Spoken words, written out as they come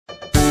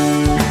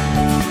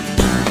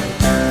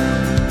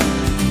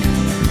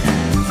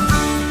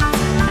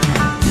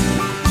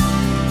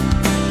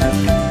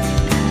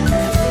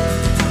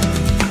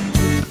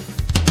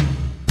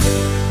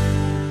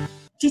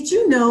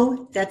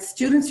know that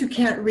students who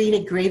can't read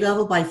at grade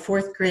level by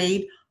fourth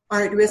grade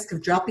are at risk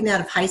of dropping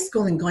out of high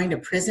school and going to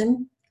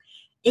prison?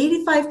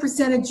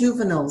 85% of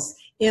juveniles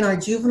in our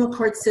juvenile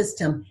court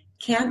system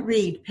can't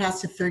read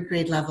past the third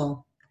grade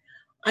level.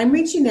 I'm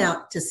reaching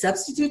out to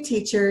substitute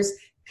teachers,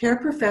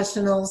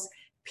 paraprofessionals,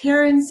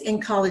 parents,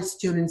 and college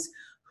students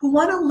who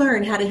want to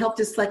learn how to help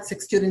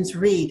dyslexic students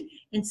read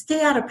and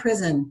stay out of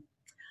prison.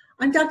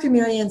 I'm Dr.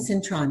 Marianne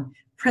Cintron,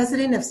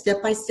 president of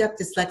Step by Step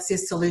Dyslexia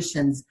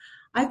Solutions.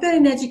 I've been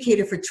an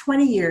educator for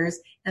 20 years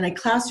and a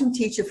classroom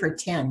teacher for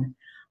 10.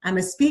 I'm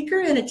a speaker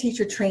and a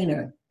teacher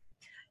trainer.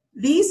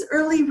 These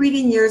early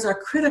reading years are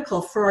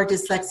critical for our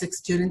dyslexic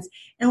students,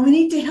 and we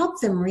need to help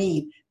them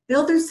read,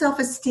 build their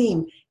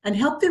self-esteem, and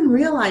help them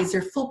realize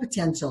their full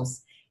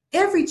potentials.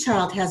 Every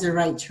child has a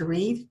right to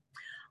read.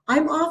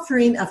 I'm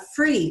offering a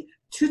free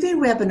 2-day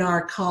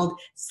webinar called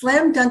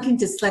Slam Dunking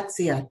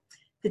Dyslexia.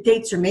 The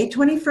dates are May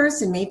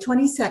 21st and May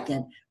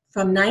 22nd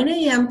from 9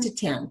 a.m. to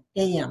 10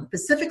 a.m.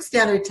 Pacific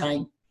Standard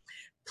Time.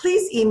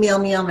 Please email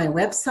me on my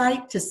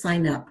website to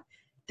sign up,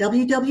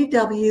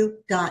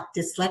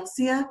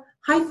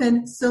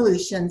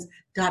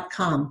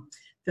 www.dyslexia-solutions.com.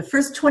 The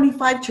first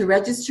 25 to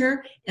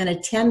register and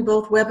attend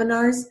both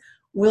webinars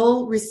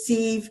will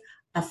receive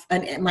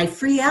my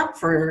free app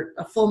for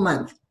a full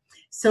month.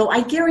 So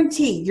I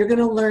guarantee you're going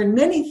to learn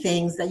many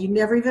things that you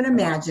never even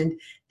imagined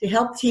to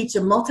help teach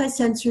a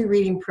multisensory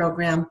reading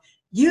program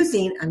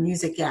using a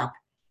music app.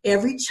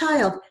 Every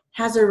child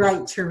has a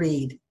right to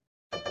read.